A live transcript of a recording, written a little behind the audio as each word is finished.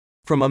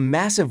From a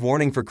massive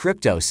warning for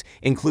cryptos,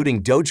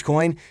 including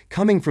Dogecoin,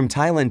 coming from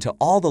Thailand to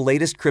all the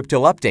latest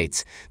crypto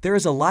updates, there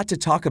is a lot to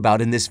talk about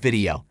in this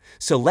video,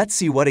 so let's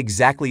see what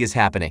exactly is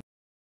happening.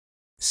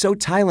 So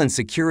Thailand's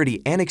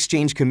Security and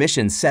Exchange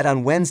Commission said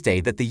on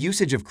Wednesday that the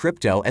usage of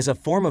crypto as a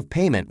form of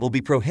payment will be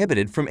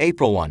prohibited from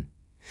April 1.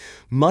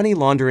 Money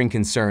laundering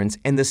concerns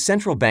and the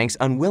central bank's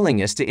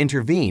unwillingness to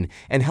intervene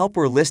and help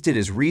were listed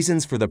as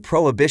reasons for the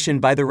prohibition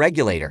by the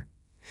regulator.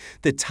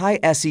 The Thai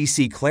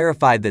SEC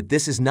clarified that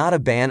this is not a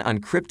ban on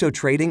crypto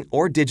trading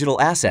or digital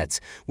assets,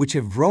 which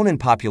have grown in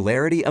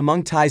popularity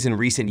among Thais in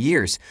recent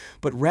years,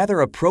 but rather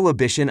a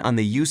prohibition on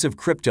the use of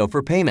crypto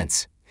for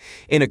payments.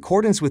 In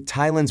accordance with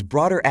Thailand's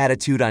broader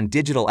attitude on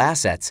digital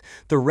assets,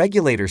 the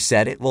regulator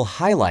said it will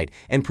highlight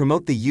and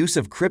promote the use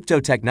of crypto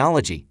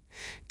technology.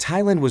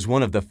 Thailand was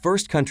one of the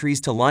first countries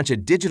to launch a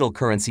digital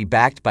currency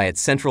backed by its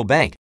central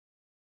bank.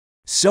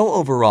 So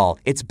overall,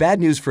 it's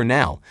bad news for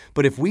now,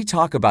 but if we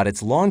talk about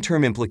its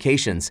long-term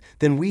implications,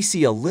 then we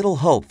see a little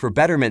hope for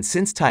betterment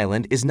since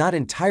Thailand is not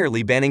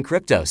entirely banning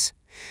cryptos.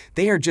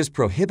 They are just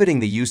prohibiting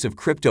the use of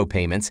crypto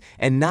payments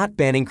and not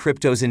banning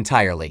cryptos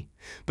entirely.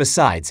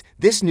 Besides,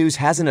 this news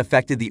hasn't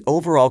affected the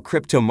overall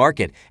crypto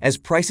market as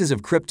prices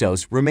of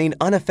cryptos remain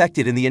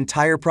unaffected in the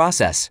entire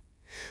process.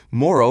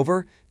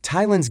 Moreover,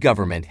 Thailand's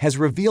government has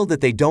revealed that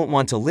they don't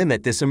want to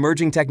limit this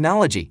emerging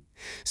technology.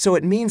 So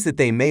it means that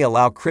they may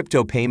allow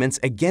crypto payments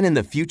again in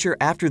the future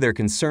after their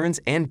concerns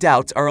and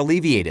doubts are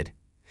alleviated.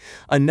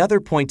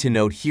 Another point to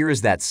note here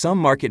is that some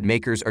market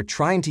makers are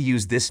trying to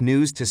use this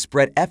news to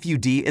spread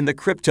FUD in the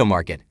crypto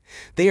market.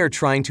 They are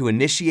trying to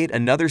initiate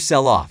another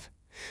sell-off.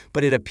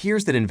 But it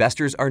appears that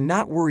investors are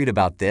not worried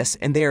about this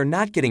and they are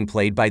not getting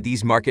played by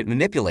these market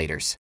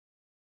manipulators.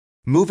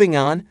 Moving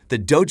on, the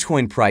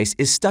Dogecoin price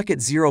is stuck at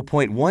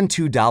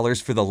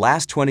 $0.12 for the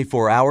last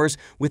 24 hours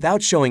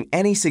without showing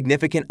any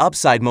significant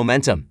upside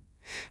momentum.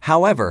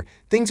 However,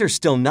 things are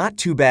still not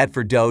too bad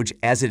for Doge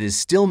as it is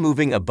still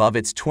moving above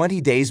its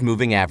 20 days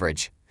moving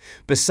average.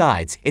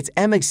 Besides, its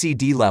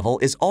MACD level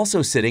is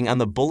also sitting on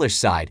the bullish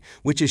side,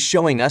 which is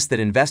showing us that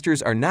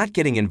investors are not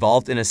getting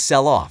involved in a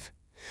sell-off.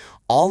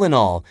 All in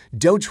all,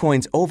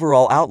 Dogecoin's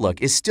overall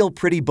outlook is still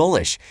pretty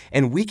bullish,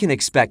 and we can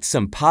expect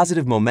some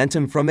positive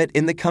momentum from it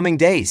in the coming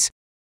days.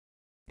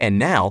 And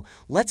now,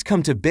 let's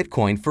come to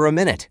Bitcoin for a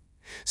minute.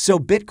 So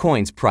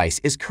Bitcoin's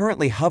price is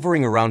currently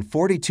hovering around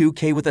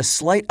 42K with a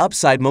slight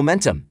upside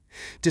momentum.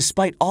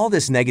 Despite all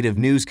this negative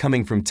news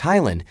coming from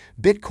Thailand,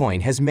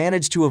 Bitcoin has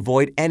managed to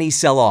avoid any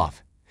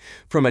sell-off.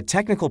 From a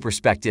technical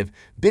perspective,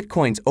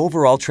 Bitcoin's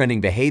overall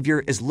trending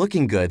behavior is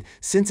looking good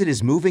since it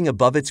is moving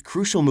above its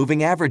crucial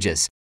moving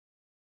averages.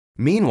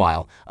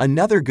 Meanwhile,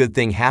 another good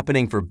thing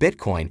happening for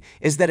Bitcoin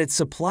is that its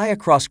supply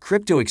across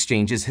crypto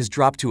exchanges has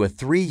dropped to a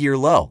 3-year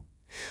low.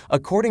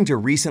 According to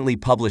recently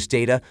published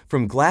data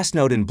from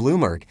Glassnode and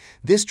Bloomberg,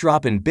 this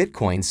drop in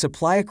Bitcoin's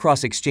supply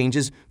across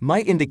exchanges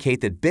might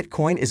indicate that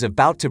Bitcoin is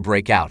about to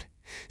break out.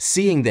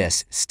 Seeing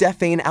this,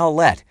 Stéphane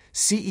Aulet,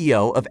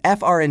 CEO of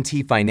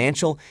FRNT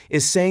Financial,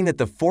 is saying that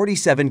the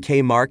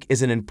 47K mark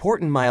is an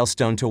important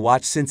milestone to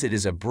watch since it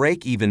is a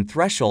break-even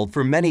threshold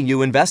for many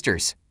new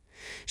investors.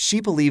 She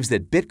believes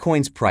that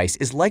Bitcoin's price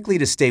is likely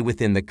to stay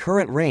within the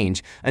current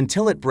range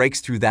until it breaks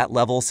through that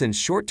level since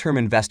short-term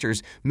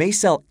investors may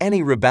sell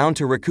any rebound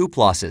to recoup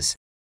losses.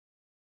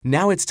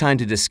 Now it's time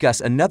to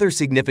discuss another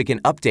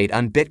significant update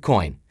on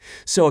Bitcoin.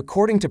 So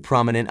according to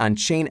prominent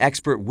on-chain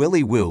expert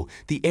Willy Woo,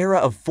 the era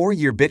of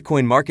 4-year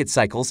Bitcoin market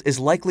cycles is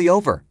likely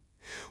over.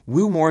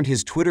 Wu warned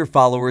his Twitter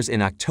followers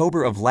in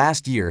October of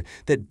last year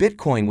that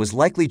Bitcoin was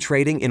likely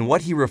trading in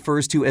what he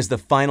refers to as the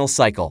final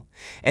cycle.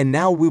 And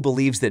now Wu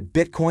believes that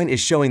Bitcoin is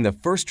showing the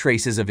first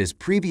traces of his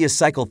previous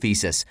cycle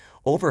thesis,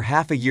 over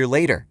half a year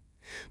later.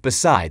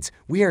 Besides,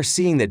 we are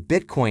seeing that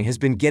Bitcoin has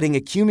been getting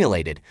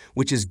accumulated,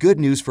 which is good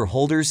news for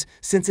holders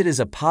since it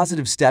is a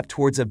positive step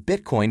towards a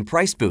Bitcoin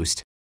price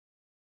boost.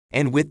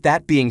 And with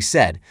that being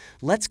said,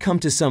 let's come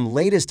to some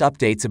latest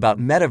updates about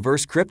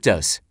Metaverse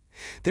cryptos.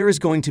 There is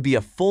going to be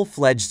a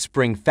full-fledged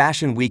spring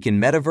fashion week in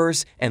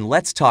Metaverse, and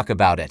let's talk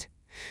about it.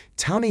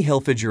 Tommy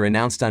Hilfiger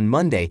announced on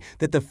Monday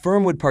that the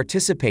firm would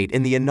participate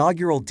in the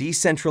inaugural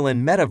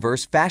Decentraland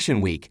Metaverse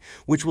Fashion Week,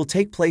 which will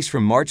take place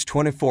from March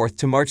 24th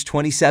to March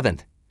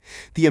 27th.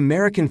 The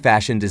American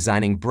fashion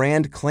designing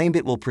brand claimed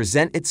it will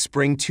present its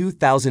Spring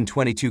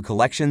 2022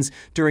 collections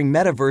during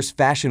Metaverse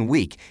Fashion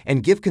Week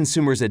and give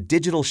consumers a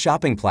digital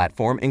shopping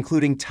platform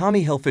including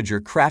Tommy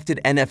Hilfiger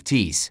crafted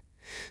NFTs.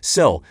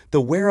 So,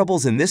 the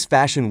wearables in this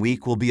fashion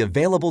week will be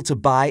available to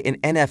buy in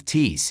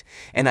NFTs,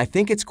 and I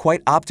think it's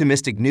quite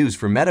optimistic news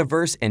for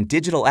Metaverse and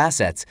digital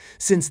assets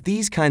since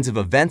these kinds of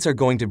events are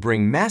going to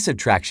bring massive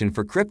traction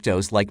for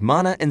cryptos like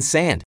Mana and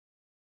Sand.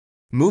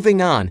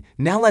 Moving on,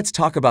 now let's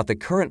talk about the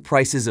current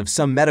prices of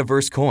some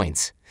Metaverse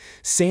coins.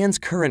 Sand's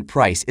current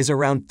price is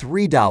around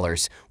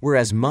 $3,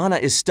 whereas Mana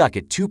is stuck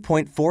at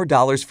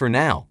 $2.4 for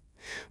now.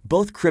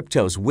 Both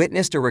cryptos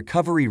witnessed a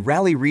recovery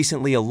rally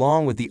recently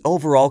along with the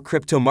overall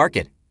crypto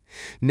market.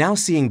 Now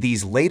seeing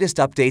these latest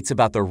updates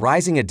about the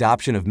rising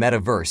adoption of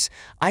Metaverse,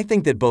 I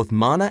think that both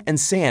Mana and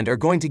Sand are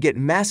going to get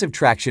massive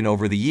traction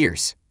over the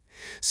years.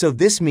 So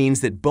this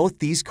means that both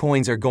these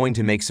coins are going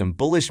to make some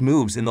bullish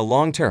moves in the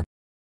long term.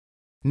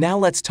 Now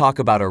let's talk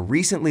about a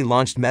recently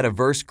launched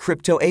metaverse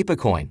crypto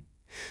ApeCoin.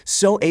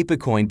 So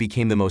ApeCoin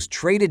became the most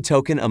traded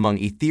token among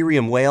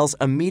Ethereum whales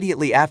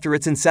immediately after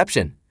its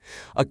inception.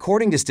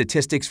 According to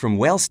statistics from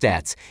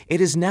WhaleStats,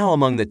 it is now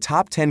among the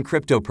top 10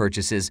 crypto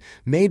purchases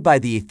made by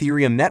the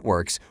Ethereum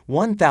network's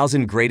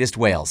 1,000 greatest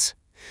whales.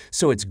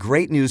 So it's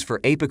great news for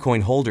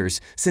ApeCoin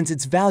holders since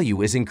its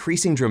value is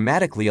increasing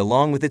dramatically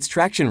along with its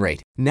traction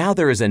rate. Now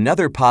there is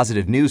another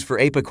positive news for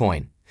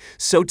ApeCoin.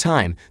 So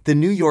Time, the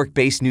New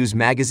York-based news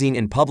magazine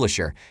and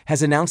publisher,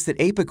 has announced that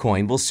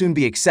ApeCoin will soon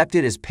be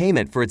accepted as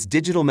payment for its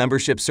digital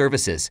membership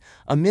services,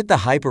 amid the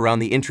hype around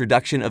the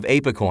introduction of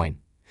ApeCoin.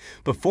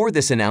 Before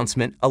this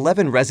announcement,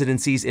 11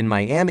 residencies in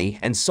Miami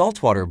and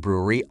Saltwater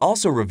Brewery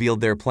also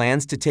revealed their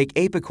plans to take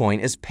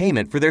ApeCoin as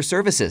payment for their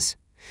services.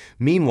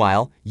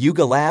 Meanwhile,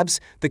 Yuga Labs,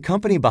 the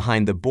company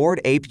behind the Bored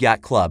Ape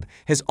Yacht Club,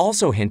 has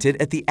also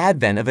hinted at the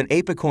advent of an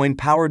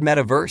ApeCoin-powered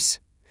metaverse.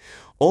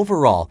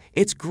 Overall,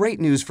 it's great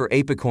news for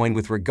ApeCoin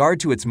with regard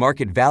to its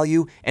market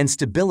value and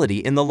stability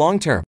in the long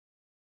term.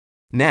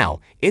 Now,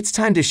 it's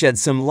time to shed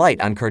some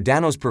light on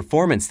Cardano's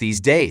performance these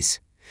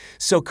days.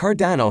 So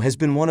Cardano has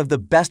been one of the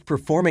best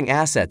performing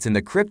assets in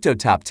the crypto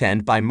top 10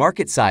 by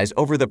market size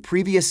over the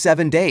previous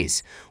 7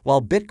 days,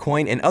 while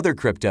Bitcoin and other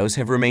cryptos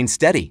have remained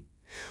steady.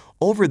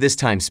 Over this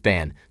time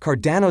span,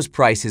 Cardano's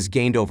price has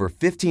gained over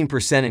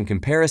 15% in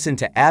comparison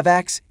to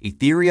AVAX,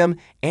 Ethereum,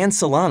 and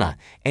Solana,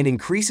 and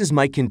increases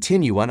might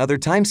continue on other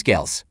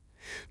timescales.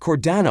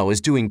 Cardano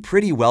is doing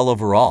pretty well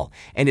overall,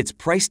 and its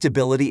price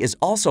stability is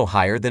also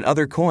higher than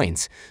other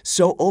coins,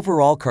 so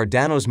overall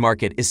Cardano's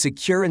market is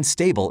secure and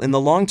stable in the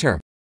long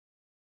term.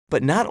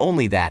 But not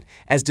only that,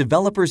 as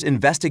developers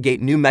investigate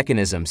new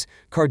mechanisms,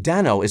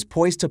 Cardano is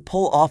poised to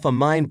pull off a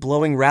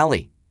mind-blowing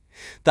rally.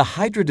 The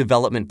Hydra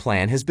development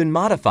plan has been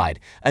modified.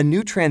 A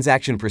new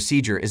transaction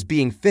procedure is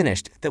being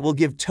finished that will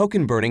give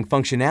token burning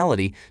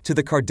functionality to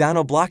the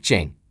Cardano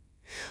blockchain.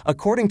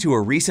 According to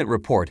a recent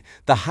report,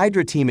 the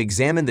Hydra team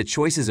examined the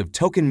choices of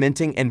token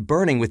minting and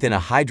burning within a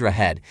Hydra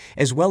head,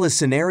 as well as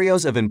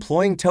scenarios of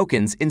employing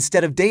tokens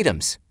instead of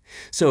datums.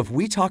 So if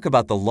we talk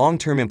about the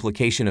long-term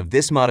implication of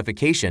this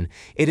modification,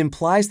 it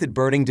implies that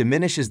burning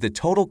diminishes the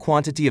total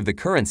quantity of the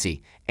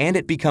currency, and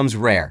it becomes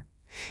rare.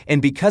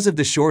 And because of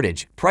the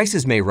shortage,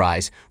 prices may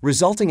rise,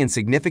 resulting in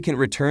significant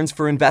returns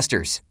for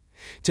investors.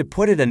 To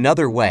put it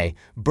another way,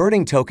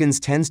 burning tokens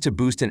tends to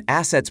boost an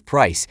asset's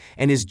price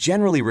and is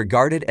generally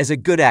regarded as a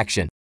good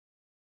action.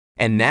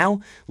 And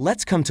now,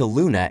 let's come to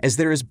Luna as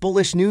there is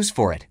bullish news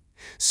for it.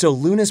 So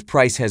Luna's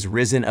price has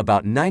risen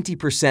about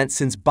 90%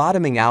 since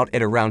bottoming out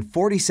at around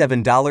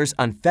 $47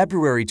 on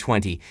February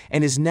 20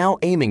 and is now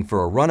aiming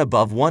for a run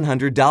above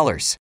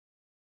 $100.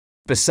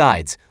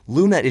 Besides,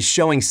 Luna is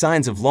showing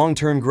signs of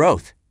long-term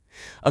growth.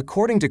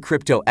 According to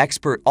crypto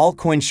expert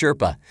Altcoin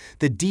Sherpa,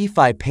 the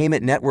DeFi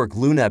payment network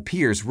Luna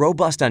appears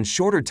robust on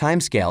shorter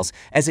timescales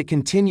as it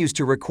continues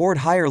to record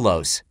higher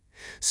lows.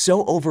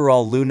 So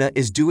overall, Luna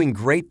is doing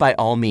great by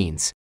all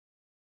means.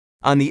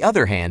 On the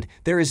other hand,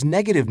 there is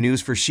negative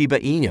news for Shiba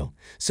Inu,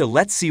 so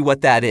let's see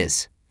what that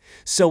is.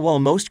 So while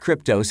most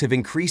cryptos have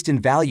increased in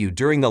value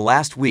during the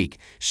last week,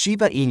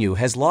 Shiba Inu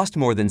has lost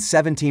more than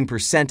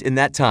 17% in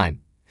that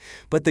time.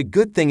 But the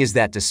good thing is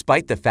that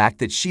despite the fact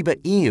that Shiba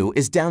Inu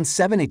is down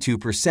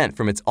 72%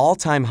 from its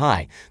all-time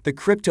high, the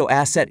crypto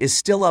asset is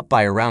still up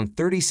by around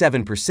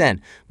 37%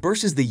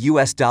 versus the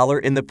US dollar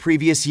in the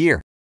previous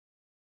year.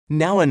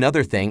 Now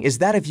another thing is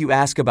that if you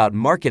ask about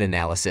market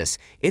analysis,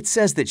 it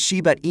says that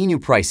Shiba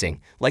Inu pricing,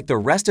 like the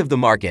rest of the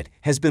market,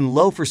 has been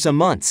low for some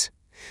months.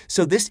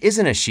 So this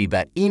isn't a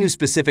Shiba Inu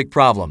specific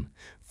problem.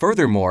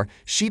 Furthermore,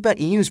 Shiba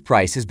Inu's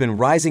price has been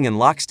rising in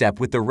lockstep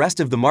with the rest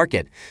of the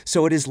market,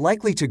 so it is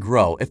likely to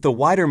grow if the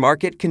wider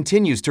market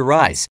continues to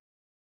rise.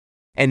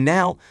 And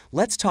now,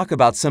 let's talk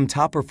about some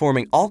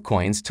top-performing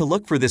altcoins to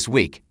look for this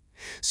week.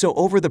 So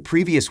over the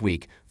previous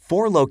week,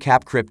 4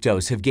 low-cap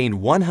cryptos have gained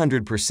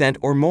 100%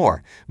 or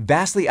more,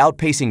 vastly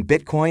outpacing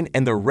Bitcoin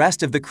and the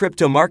rest of the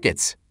crypto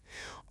markets.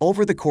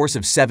 Over the course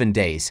of 7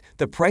 days,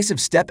 the price of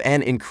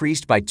StepN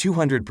increased by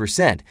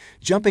 200%,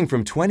 jumping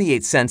from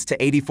 28 cents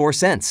to 84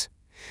 cents.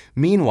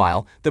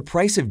 Meanwhile, the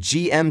price of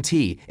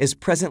GMT is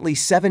presently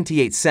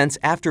 78 cents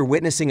after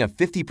witnessing a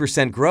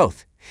 50%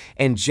 growth.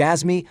 And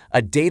Jasmy,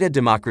 a data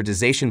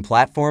democratization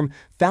platform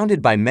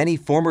founded by many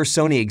former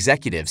Sony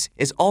executives,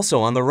 is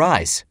also on the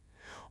rise.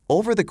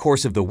 Over the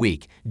course of the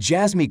week,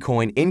 Jasmy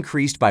coin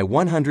increased by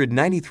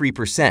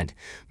 193%,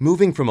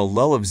 moving from a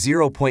low of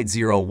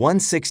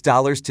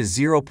 $0.016 to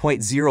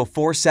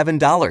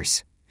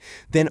 $0.047.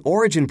 Then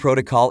Origin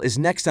Protocol is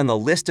next on the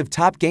list of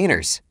top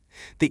gainers.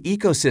 The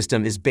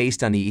ecosystem is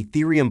based on the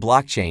Ethereum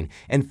blockchain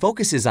and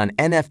focuses on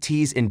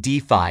NFTs and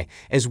DeFi,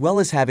 as well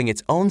as having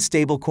its own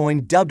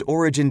stablecoin dubbed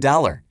Origin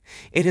Dollar.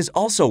 It has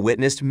also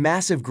witnessed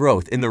massive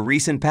growth in the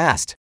recent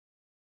past.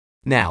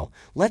 Now,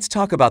 let's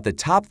talk about the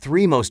top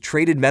 3 most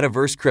traded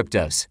metaverse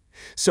cryptos.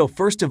 So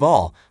first of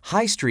all,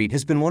 High Street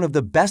has been one of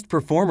the best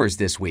performers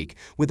this week,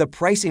 with a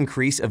price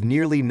increase of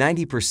nearly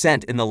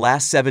 90% in the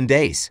last 7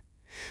 days.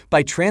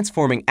 By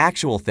transforming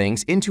actual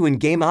things into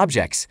in-game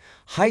objects,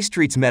 High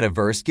Street's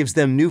metaverse gives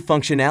them new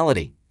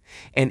functionality.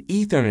 And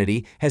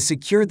Eternity has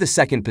secured the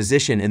second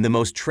position in the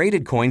most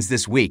traded coins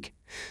this week.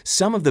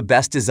 Some of the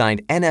best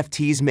designed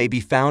NFTs may be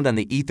found on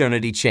the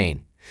Eternity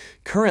chain.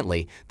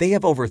 Currently, they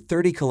have over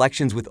 30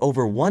 collections with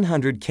over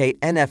 100K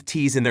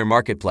NFTs in their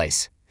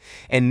marketplace.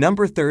 And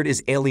number 3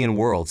 is Alien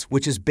Worlds,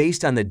 which is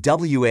based on the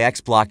WAX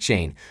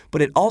blockchain,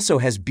 but it also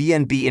has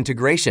BNB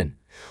integration.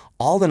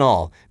 All in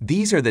all,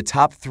 these are the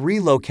top 3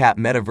 low-cap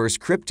metaverse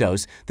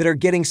cryptos that are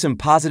getting some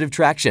positive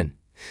traction.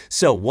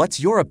 So what's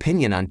your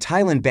opinion on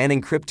Thailand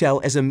banning crypto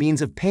as a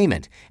means of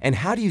payment, and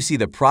how do you see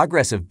the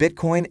progress of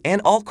Bitcoin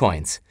and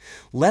altcoins?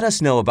 Let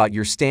us know about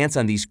your stance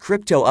on these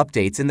crypto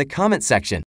updates in the comment section.